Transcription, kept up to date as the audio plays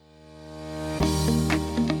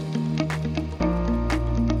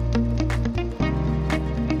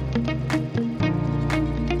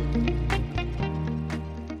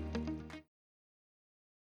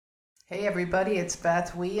Hey everybody, it's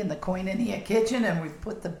Beth. We in the Koinonia kitchen, and we've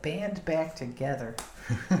put the band back together.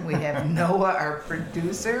 We have Noah, our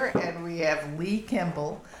producer, and we have Lee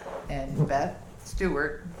Kimball and Beth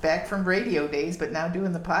Stewart back from radio days, but now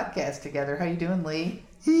doing the podcast together. How you doing, Lee?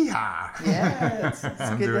 Yeehaw! Yeah, it's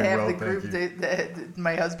good to have well, the group.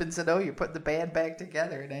 My husband said, "Oh, you're putting the band back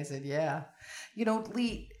together," and I said, "Yeah." You know,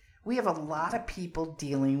 Lee, we have a lot of people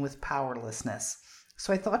dealing with powerlessness.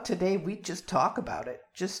 So I thought today we'd just talk about it.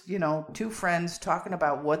 Just, two friends talking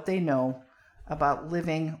about what they know about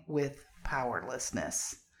living with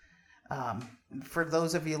powerlessness. For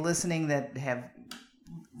those of you listening that have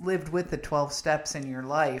lived with the 12 steps in your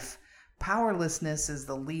life, powerlessness is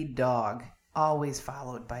the lead dog, always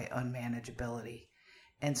followed by unmanageability.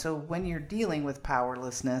 And so when you're dealing with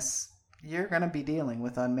powerlessness, you're going to be dealing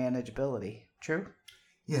with unmanageability. True?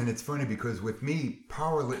 Yeah, and it's funny because with me,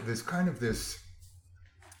 there's kind of this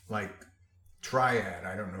like triad.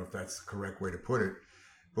 I don't know if that's the correct way to put it,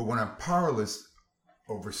 but when I'm powerless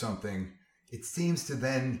over something, it seems to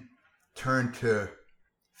then turn to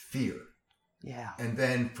fear. Yeah. And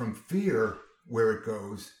then from fear, where it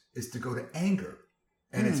goes is to go to anger.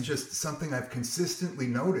 And it's just something I've consistently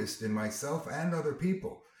noticed in myself and other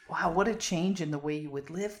people. Wow, what a change in the way you would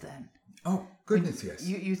live then. Oh, goodness, yes.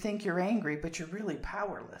 You think you're angry, but you're really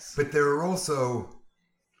powerless. But there are also,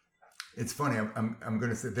 it's funny, I'm going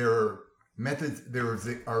to say there are methods,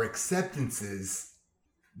 are acceptances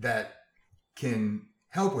that can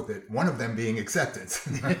help with it. One of them being acceptance.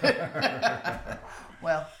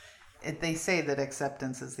 Well, they say that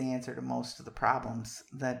acceptance is the answer to most of the problems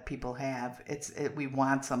that people have. We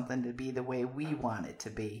want something to be the way we want it to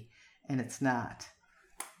be, and it's not.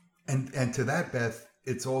 And to that, Beth,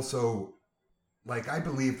 it's also like I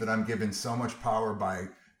believe that I'm given so much power by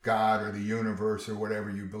God or the universe or whatever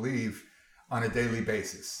you believe on a daily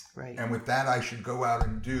basis. Right. And with that, I should go out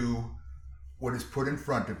and do what is put in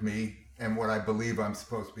front of me and what I believe I'm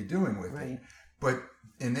supposed to be doing with it. But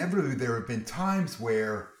inevitably, there have been times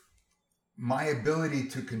where my ability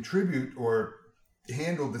to contribute or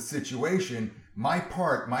handle the situation, my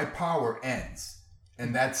power ends.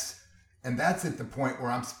 And that's at the point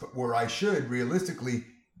where I should realistically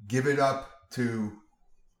give it up to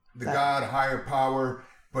the God, higher power.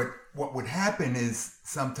 But what would happen is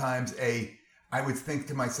sometimes I would think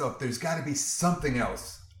to myself, there's got to be something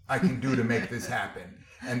else I can do to make this happen.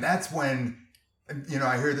 And that's when,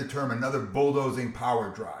 I hear the term another bulldozing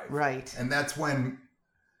power drive. Right. And that's when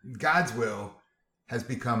God's will has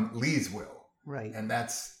become Lee's will. Right. And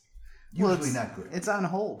that's usually not good. It's on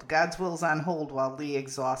hold. God's will is on hold while Lee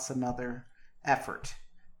exhausts another effort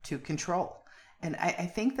to control. And I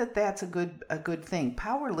think that that's a good thing.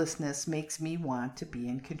 Powerlessness makes me want to be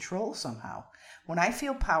in control somehow. When I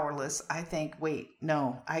feel powerless, I think, wait,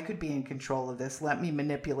 no, I could be in control of this. Let me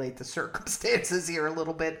manipulate the circumstances here a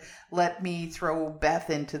little bit. Let me throw Beth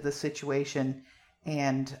into the situation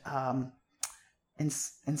and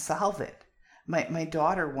solve it. My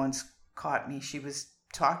daughter once caught me. She was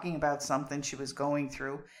talking about something she was going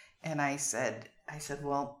through, and I said,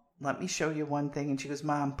 well, let me show you one thing. And she goes,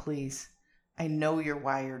 Mom, please. I know you're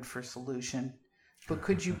wired for solution, but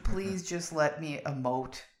could you please just let me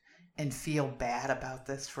emote and feel bad about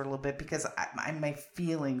this for a little bit, because my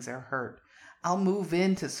feelings are hurt. I'll move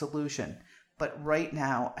into solution, but right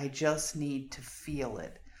now I just need to feel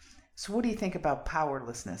it. So what do you think about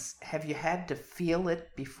powerlessness? Have you had to feel it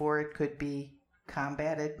before it could be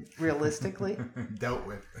combated realistically? Dealt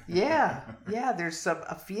with. Yeah. There's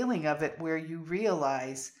a feeling of it where you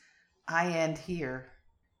realize I end here.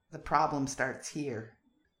 The problem starts here.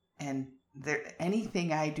 And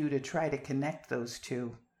anything I do to try to connect those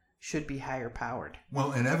two should be higher powered.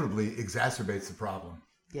 Well, inevitably exacerbates the problem.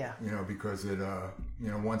 Yeah. Because it,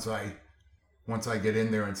 once I get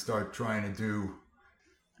in there and start trying to do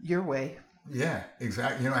your way. Yeah,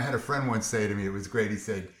 exactly. I had a friend once say to me, it was great. He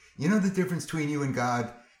said, you know the difference between you and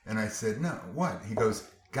God? And I said, no, what? He goes,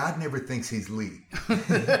 God never thinks he's Lee.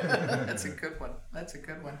 That's a good one.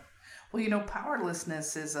 Well,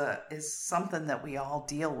 powerlessness is something that we all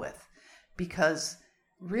deal with, because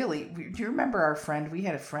really, do you remember our friend? We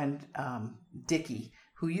had a friend, Dickie,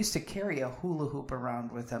 who used to carry a hula hoop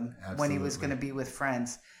around with him. Absolutely. When he was going to be with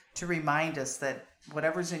friends, to remind us that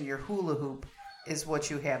whatever's in your hula hoop is what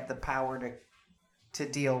you have the power to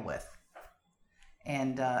deal with.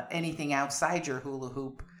 And anything outside your hula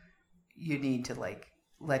hoop, you need to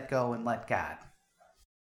let go and let God.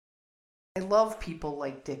 I love people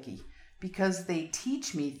like Dickie because they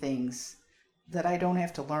teach me things that I don't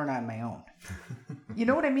have to learn on my own. You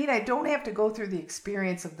know what I mean? I don't have to go through the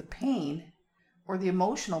experience of the pain or the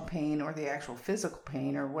emotional pain or the actual physical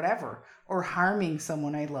pain or whatever, or harming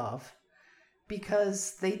someone I love,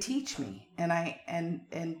 because they teach me.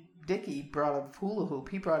 And Dickie brought a hula hoop.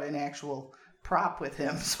 He brought an actual prop with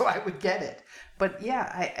him so I would get it. But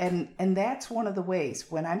yeah, and that's one of the ways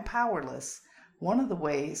when I'm powerless, one of the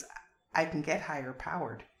ways I can get higher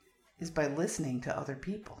powered is by listening to other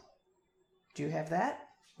people. Do you have that?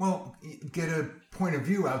 Well, get a point of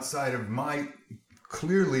view outside of my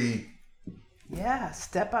clearly... Yeah,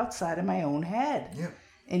 step outside of my own head. Yeah.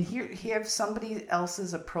 And here have somebody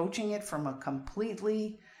else's approaching it from a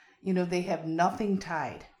completely, they have nothing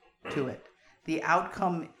tied to it. The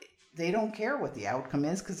outcome, they don't care what the outcome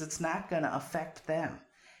is because it's not going to affect them.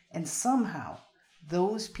 And somehow,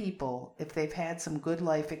 those people, if they've had some good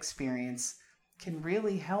life experience, can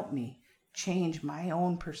really help me change my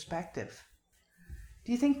own perspective.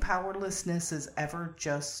 Do you think powerlessness is ever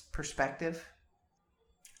just perspective?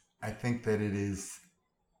 I think that it is,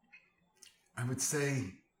 I would say,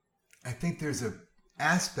 I think there's an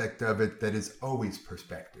aspect of it that is always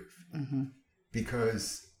perspective. Mm-hmm.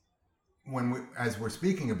 Because as we're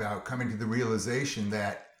speaking about coming to the realization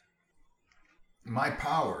that my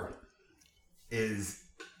power is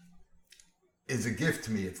a gift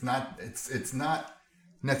to me. It's not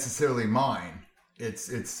necessarily mine.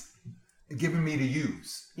 It's given me to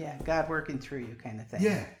use. Yeah, God working through you kind of thing.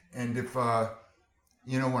 Yeah. And if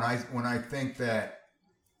when I think that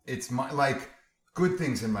it's like good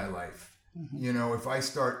things in my life, mm-hmm. If I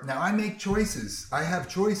start now, I make choices. I have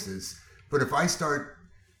choices, but if I start,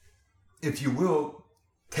 if you will,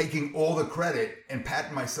 taking all the credit and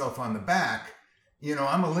patting myself on the back,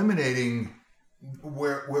 I'm eliminating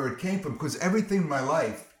where it came from, because everything in my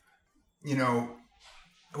life,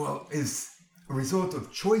 is a result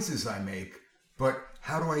of choices I make. But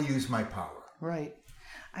how do I use my power? Right.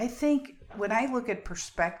 I think when I look at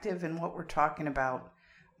perspective and what we're talking about,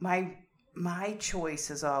 my choice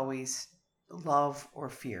is always love or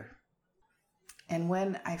fear. And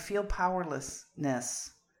when I feel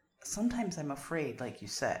powerlessness, sometimes I'm afraid, like you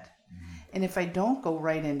said. Mm-hmm. And if I don't go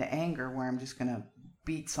right into anger, where I'm just going to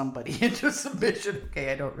beat somebody into submission,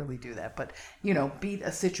 okay, I don't really do that, but, beat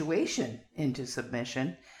a situation into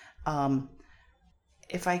submission,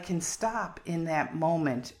 if I can stop in that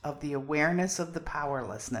moment of the awareness of the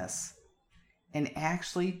powerlessness and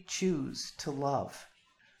actually choose to love,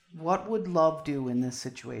 what would love do in this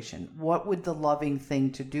situation? What would the loving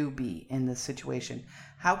thing to do be in this situation?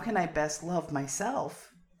 How can I best love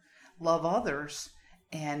myself, love others,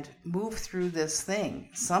 and move through this thing?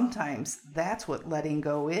 Sometimes that's what letting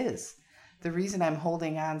go is. The reason I'm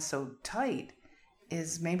holding on so tight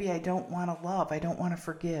is maybe I don't want to love. I don't want to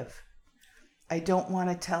forgive. I don't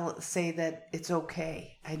want to say that it's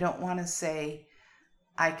okay. I don't want to say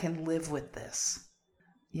I can live with this.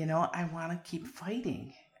 I want to keep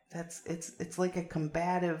fighting. It's like a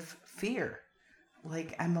combative fear.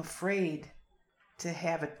 Like I'm afraid to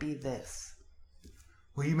have it be this.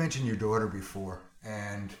 Well, you mentioned your daughter before,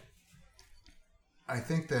 and I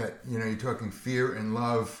think that, you're talking fear and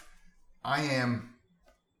love. I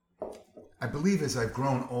believe as I've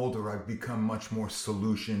grown older, I've become much more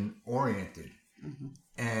solution oriented. Mm-hmm.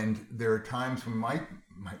 And there are times when my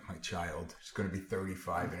child, she's going to be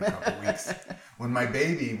 35 in a couple of weeks, when my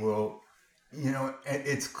baby will,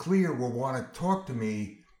 it's clear will want to talk to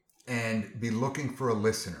me and be looking for a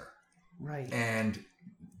listener. Right. And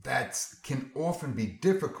that can often be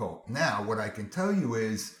difficult. Now, what I can tell you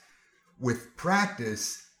is with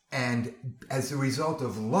practice and as a result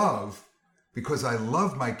of love, because I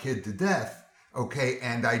love my kid to death, okay,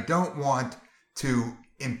 and I don't want to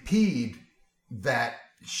impede that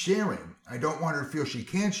sharing. I don't want her to feel she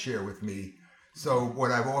can't share with me. So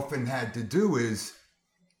what I've often had to do is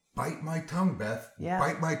bite my tongue, Beth. Yeah.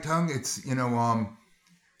 Bite my tongue. It's,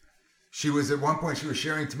 she was at one point, she was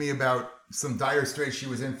sharing to me about some dire straits she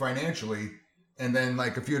was in financially. And then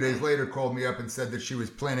like a few days later called me up and said that she was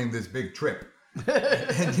planning this big trip.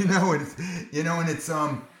 and it's,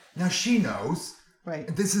 now she knows.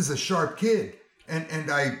 Right. This is a sharp kid.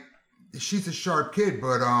 She's a sharp kid,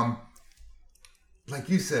 but, like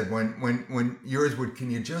you said, when yours would,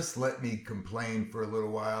 can you just let me complain for a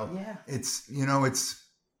little while? Yeah. It's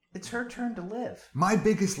her turn to live. My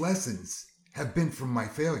biggest lessons have been from my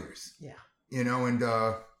failures. Yeah.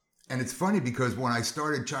 And it's funny because when I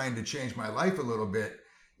started trying to change my life a little bit,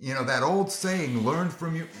 that old saying, learn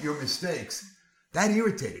from your mistakes, that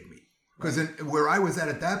irritated me. Because where I was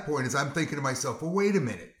at that point is I'm thinking to myself, well, wait a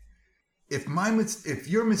minute. If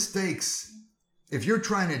your mistakes, if you're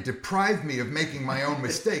trying to deprive me of making my own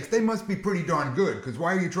mistakes, they must be pretty darn good, because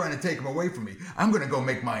why are you trying to take them away from me? I'm going to go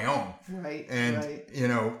make my own. Right. And,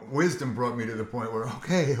 right. Wisdom brought me to the point where,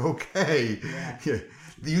 okay. Yeah.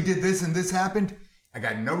 You did this and this happened. I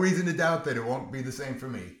got no reason to doubt that it won't be the same for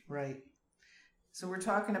me. Right. So we're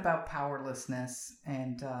talking about powerlessness,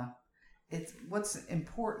 and what's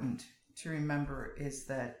important to remember is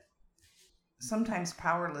that sometimes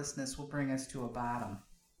powerlessness will bring us to a bottom.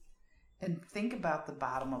 And think about the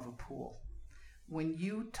bottom of a pool. When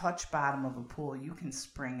you touch bottom of a pool, you can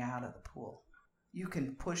spring out of the pool. You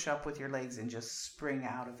can push up with your legs and just spring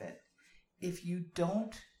out of it. If you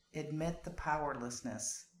don't admit the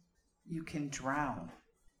powerlessness, you can drown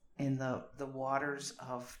in the waters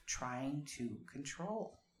of trying to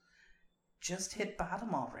control. Just hit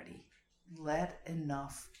bottom already. Let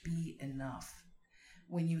enough be enough.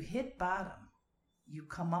 When you hit bottom, you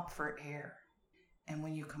come up for air. And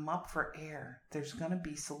when you come up for air, there's going to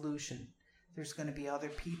be solution. There's going to be other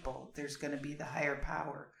people. There's going to be the higher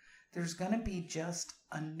power. There's going to be just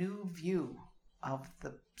a new view of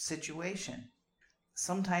the situation.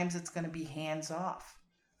 Sometimes it's going to be hands off.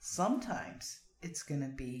 Sometimes it's going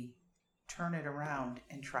to be turn it around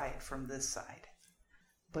and try it from this side.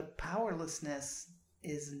 But powerlessness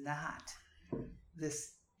is not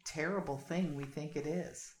this terrible thing we think it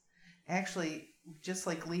is. Actually, just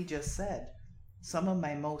like Lee just said, some of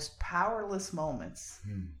my most powerless moments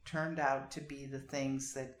turned out to be the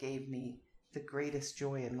things that gave me the greatest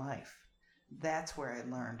joy in life. That's where I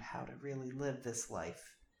learned how to really live this life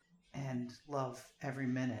and love every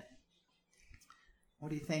minute. What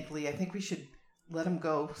do you think, Lee? I think we should let them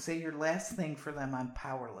go. Say your last thing for them on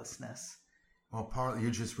powerlessness. Well, you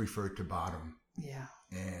just referred to bottom. Yeah.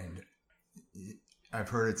 And I've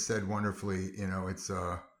heard it said wonderfully, it's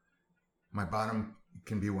my bottom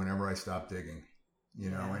can be whenever I stop digging.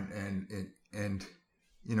 And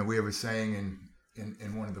we have a saying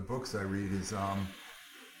in one of the books I read is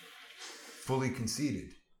fully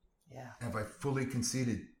conceded. Yeah. Have I fully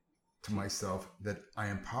conceded to myself that I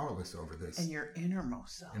am powerless over this? And your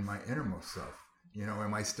innermost self. In my innermost self.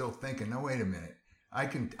 Am I still thinking, no, wait a minute, I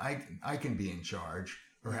can be in charge?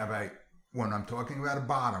 Or have I, when I'm talking about a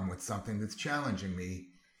bottom with something that's challenging me,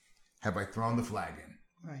 have I thrown the flag in?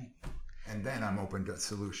 Right. And then I'm open to a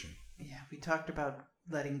solution. Yeah, we talked about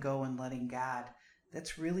letting go and letting God.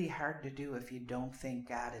 That's really hard to do if you don't think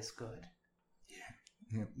God is good.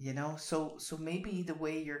 Yeah. So maybe the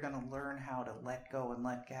way you're going to learn how to let go and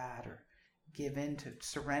let God, or give in to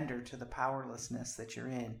surrender to the powerlessness that you're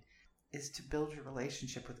in, is to build your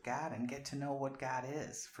relationship with God and get to know what God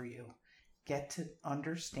is for you. Get to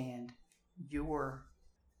understand your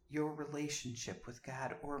relationship with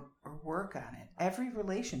God, or work on it. Every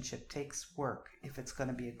relationship takes work if it's going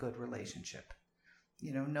to be a good relationship.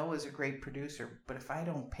 Noah's a great producer, but if I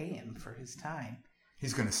don't pay him for his time,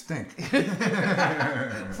 he's going to stink.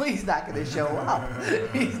 Well, he's not going to show up.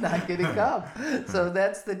 He's not going to come. So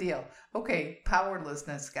that's the deal. Okay,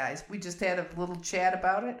 powerlessness, guys. We just had a little chat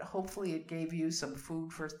about it. Hopefully it gave you some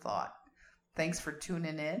food for thought. Thanks for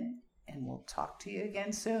tuning in, and we'll talk to you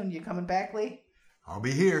again soon. You coming back, Lee? I'll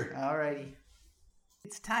be here. All righty.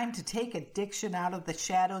 It's time to take addiction out of the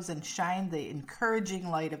shadows and shine the encouraging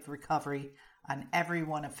light of recovery on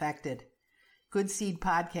everyone affected. Good Seed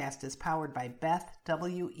Podcast is powered by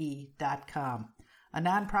BethWE.com, a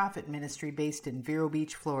nonprofit ministry based in Vero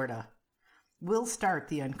Beach, Florida. We'll start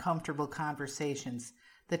the uncomfortable conversations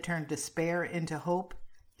that turn despair into hope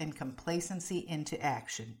and complacency into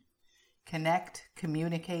action. Connect,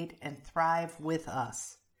 communicate, and thrive with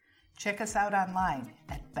us. Check us out online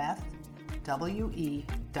at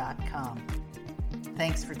BethWE.com.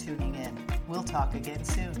 Thanks for tuning in. We'll talk again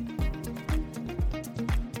soon.